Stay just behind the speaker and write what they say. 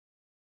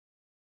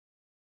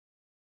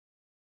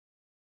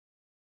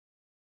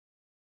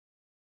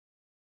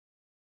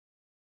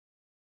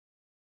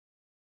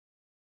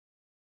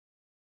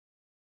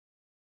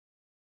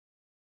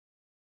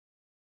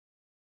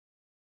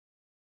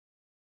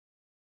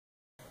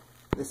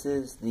This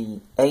is the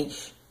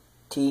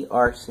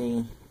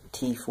HTRC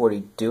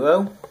T240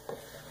 Duo.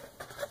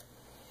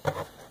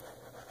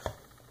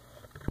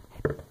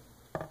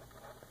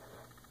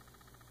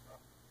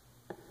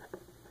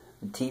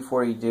 The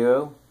T240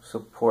 Duo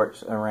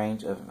supports a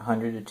range of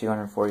 100 to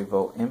 240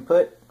 volt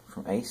input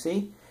from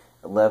AC,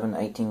 11 to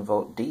 18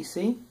 volt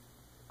DC.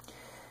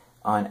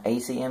 On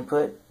AC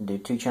input, do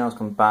two channels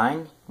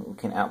combined, we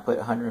can output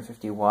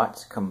 150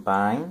 watts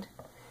combined.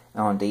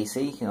 And on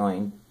DC, you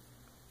can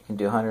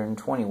do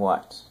 120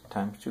 watts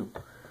times 2.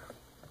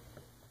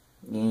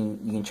 You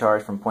can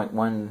charge from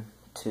 0.1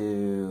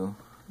 to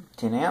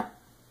 10 amp.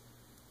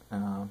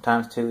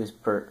 Times 2 is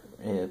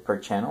per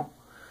channel.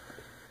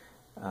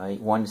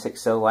 1 to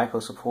 6 cell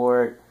LiPo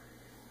support.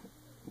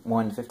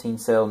 1 to 15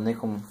 cell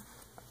nickel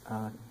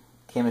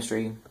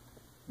chemistry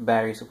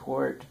battery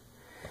support.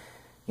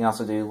 You can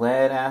also do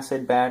lead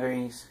acid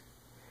batteries,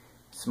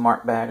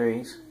 smart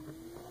batteries.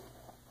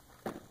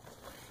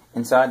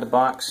 Inside the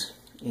box,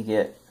 you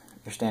get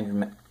your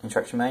standard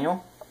instruction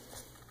manual.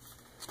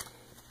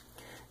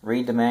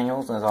 Read the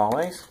manuals as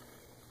always.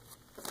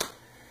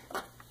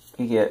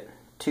 You get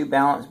 2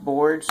 balance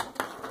boards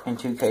and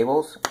 2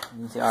 cables. You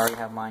can see I already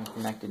have mine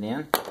connected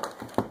in.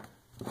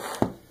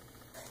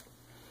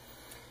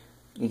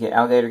 You get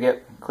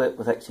alligator clip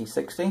with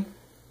XT60.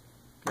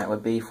 That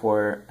would be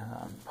for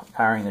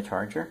powering the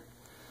charger.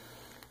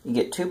 You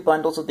get 2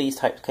 bundles of these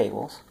types of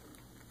cables.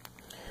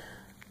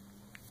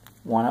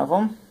 One of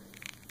them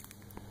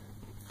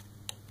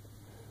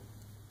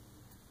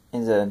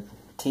is a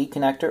T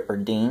connector or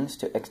DINs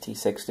to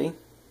XT60.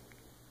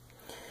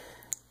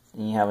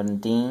 And you have a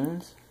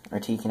DINs or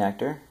T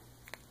connector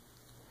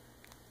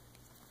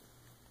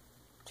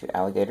to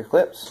alligator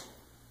clips,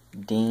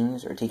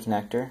 DINs or T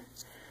connector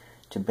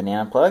to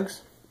banana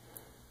plugs,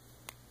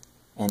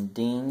 and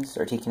DINs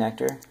or T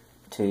connector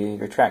to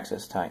your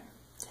Traxxas type.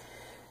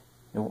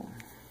 You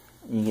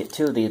get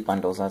 2 of these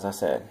bundles, as I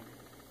said.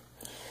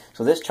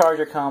 So this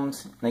charger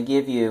comes, and they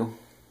give you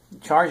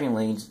charging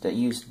leads that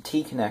use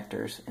T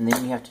connectors, and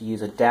then you have to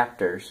use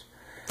adapters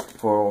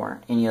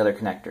for any other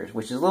connectors,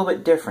 which is a little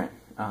bit different.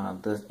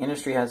 The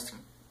industry has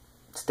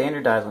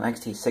standardized on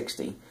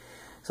XT60,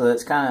 so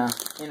it's kind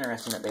of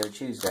interesting that they would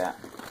choose that.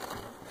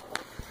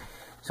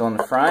 So on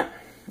the front,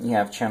 you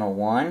have channel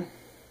 1,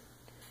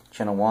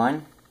 channel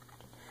 1,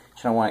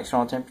 channel 1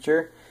 external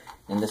temperature,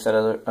 and this side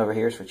over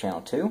here is for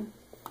channel 2.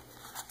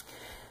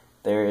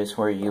 There is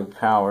where you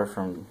power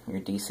from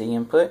your DC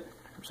input,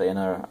 say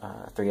another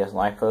 3S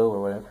LiPo or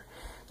whatever.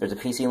 There's a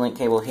PC link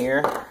cable here,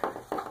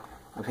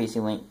 a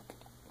PC link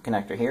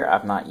connector here.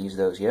 I've not used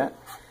those yet.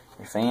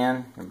 Your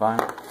fan, your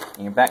bottom,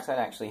 and your backside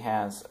actually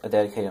has a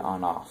dedicated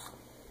on-off.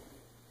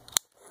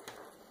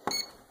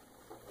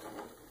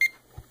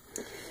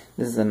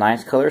 This is a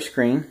nice color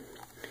screen.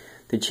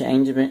 To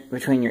change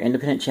between your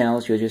independent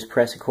channels, you'll just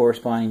press the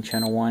corresponding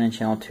channel 1 and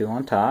channel 2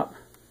 on top.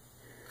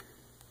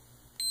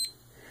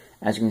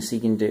 As you can see,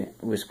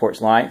 it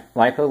supports LiPo,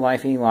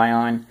 LiFe,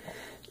 Li-ion,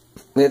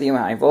 lithium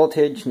high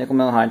voltage, nickel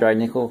metal hydride,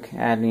 nickel,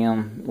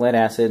 cadmium, lead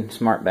acid,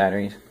 smart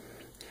batteries.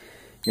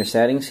 Your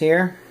settings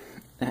here,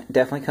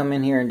 definitely come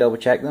in here and double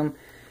check them.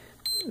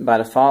 By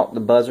default, the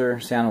buzzer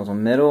sound was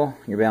on middle,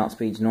 your balance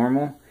speed's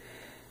normal.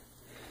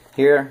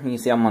 Here, you can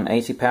see I'm on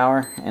AC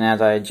power, and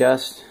as I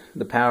adjust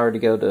the power to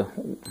go to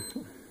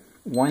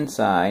one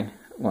side,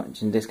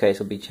 which in this case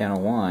will be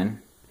channel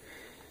 1,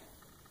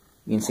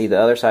 you can see the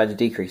other side is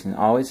decreasing.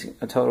 Always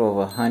a total of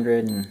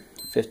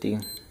 150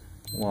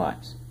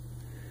 watts.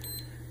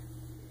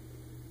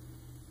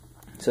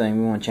 So if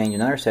you want to change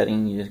another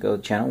setting, you just go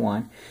to channel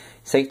 1.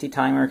 Safety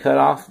timer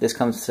cutoff. This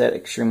comes set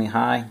extremely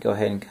high. Go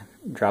ahead and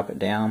drop it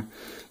down.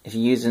 If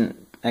you use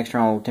an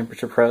external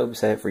temperature probe,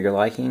 set it for your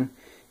liking.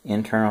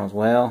 Internal as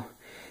well.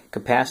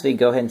 Capacity,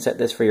 go ahead and set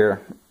this for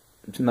your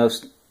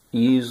most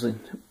used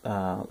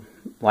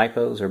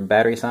LiPos or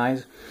battery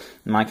size.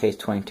 In my case,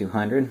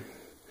 2200.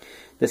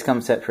 This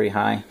comes set pretty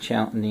high.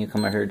 Then you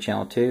come over here to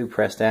channel 2,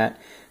 press that,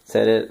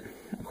 set it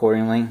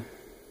accordingly.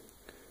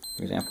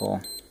 For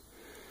example,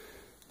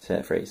 set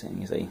it for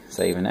anything. You say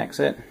save and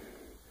exit.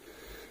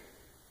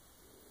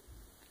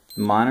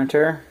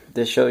 Monitor.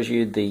 This shows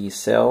you the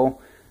cell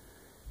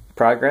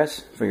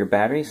progress for your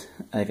batteries.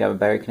 If you have a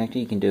battery connector,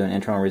 you can do an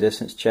internal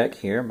resistance check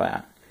here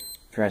by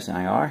pressing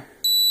IR.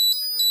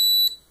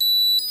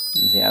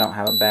 You see, I don't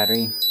have a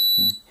battery.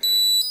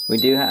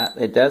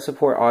 It does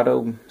support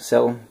auto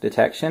cell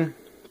detection.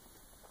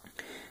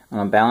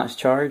 On a balance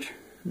charge,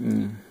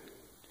 you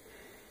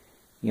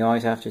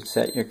always have to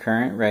set your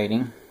current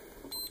rating.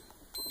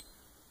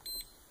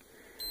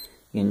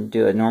 You can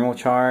do a normal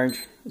charge,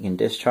 you can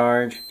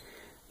discharge,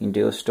 you can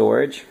do a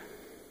storage.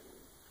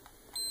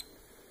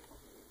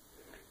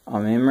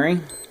 On memory,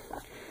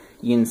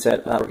 you can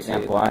set up, for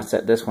example, I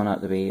set this one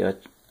up to be a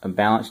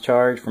balance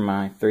charge for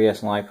my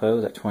 3S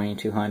LiPos at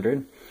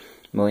 2200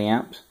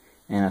 milliamps,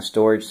 and a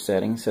storage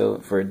setting. So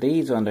for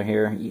these under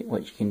here,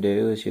 what you can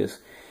do is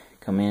just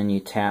come in, you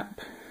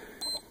tap,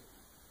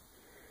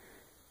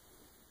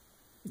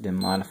 then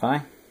modify.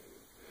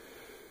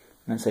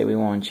 Let's say we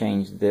want to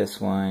change this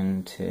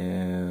one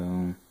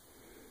to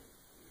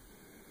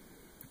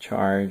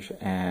charge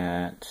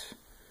at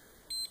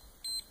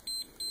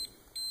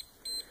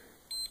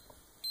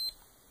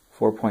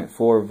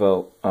 4.4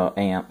 volt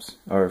amps,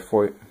 or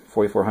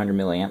 4400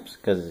 milliamps,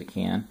 because it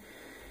can.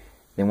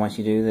 Then once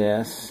you do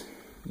this,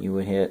 you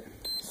would hit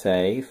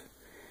save.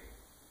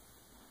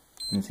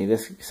 And see,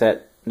 this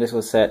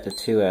was set to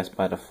 2S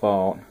by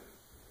default.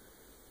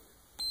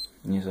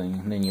 Usually,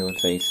 then you would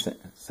say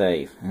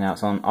save, and now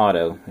it's on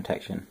auto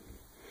detection.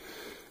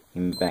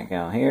 You can back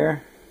out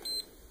here.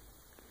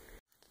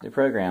 The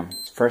program.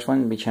 First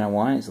one would be channel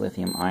 1 is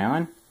lithium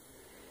ion.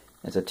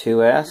 It's a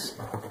 2S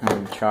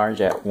and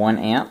charge at 1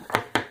 amp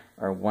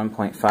or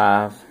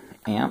 1.5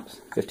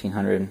 amps,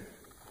 1500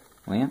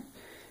 milliamp.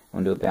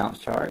 I'm going to do a balance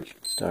charge.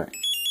 Start.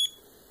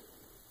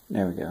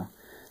 There we go.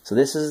 So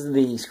this is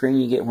the screen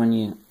you get when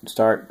you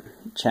start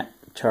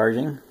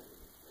charging.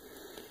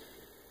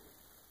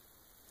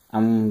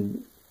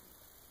 I'm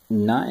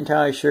not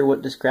entirely sure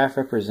what this graph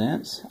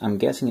represents. I'm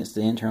guessing it's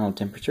the internal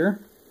temperature.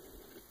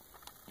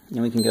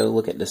 Then we can go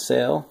look at the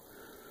cell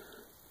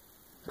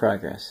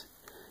progress.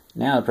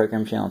 Now the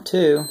program channel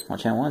 2, while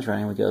channel 1 is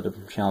running, we go to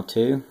channel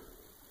 2,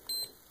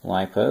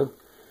 LiPo.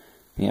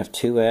 We have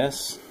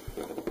 2S,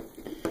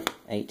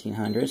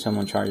 1800, so I'm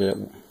going to charge it at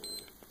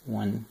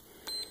 1.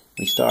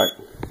 We start.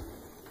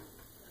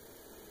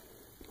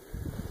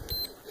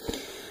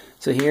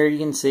 So here you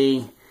can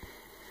see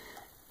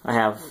I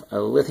have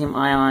a lithium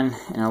ion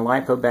and a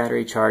LiPo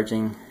battery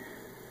charging.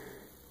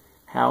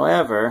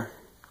 However,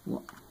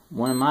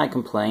 one of my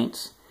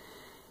complaints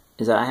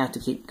is that I have to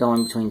keep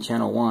going between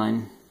channel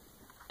 1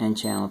 and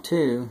channel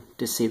 2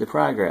 to see the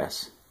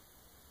progress.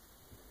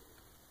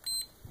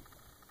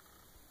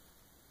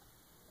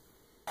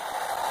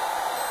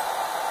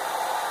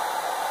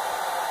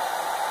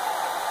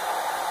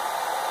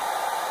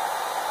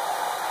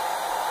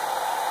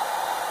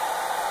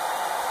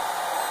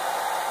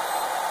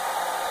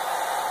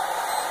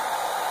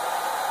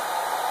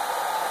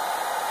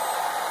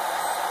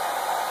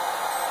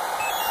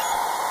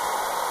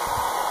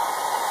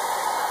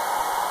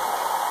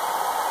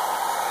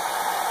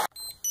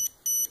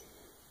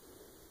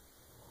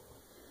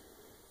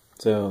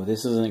 So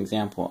this is an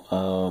example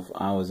of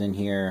I was in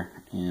here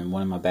and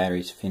one of my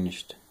batteries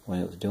finished what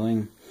it was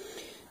doing.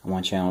 I'm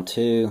on channel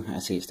 2, I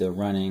see it's still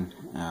running.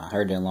 I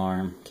heard the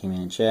alarm, came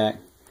in and checked.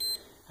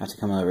 I have to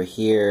come over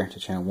here to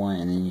channel 1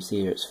 and then you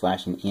see it's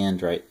flashing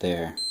end right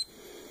there.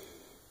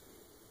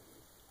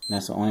 And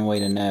that's the only way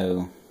to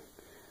know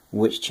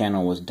which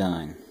channel was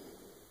done.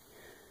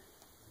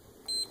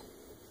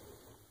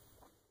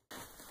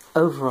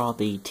 Overall,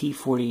 the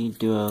T240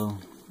 Duo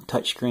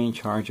touchscreen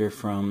charger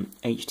from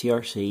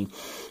HTRC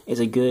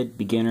is a good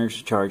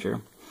beginner's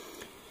charger.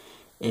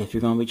 If you're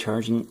going to be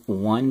charging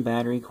one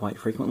battery quite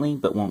frequently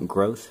but want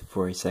growth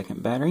for a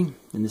second battery,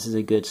 then this is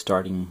a good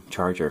starting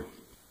charger.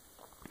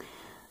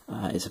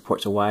 It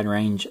supports a wide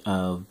range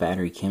of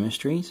battery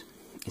chemistries.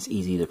 It's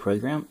easy to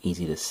program,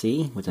 easy to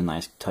see with a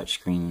nice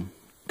touchscreen,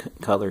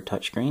 color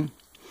touchscreen.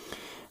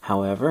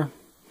 However,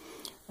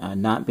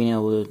 not being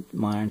able to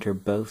monitor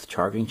both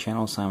charging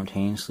channels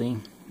simultaneously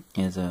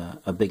is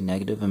a big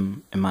negative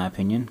in my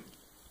opinion.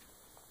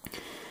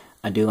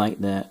 I do like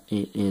that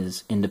it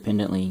is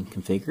independently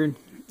configured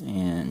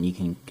and you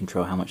can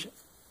control how much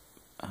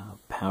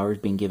power is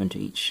being given to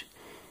each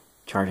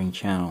charging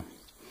channel.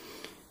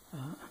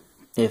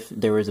 If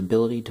there was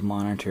ability to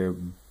monitor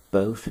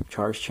both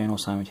charge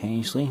channels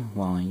simultaneously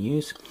while in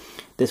use,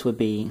 this would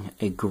be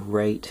a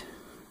great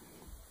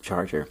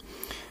charger.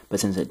 But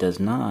since it does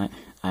not,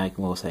 I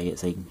will say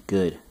it's a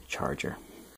good charger.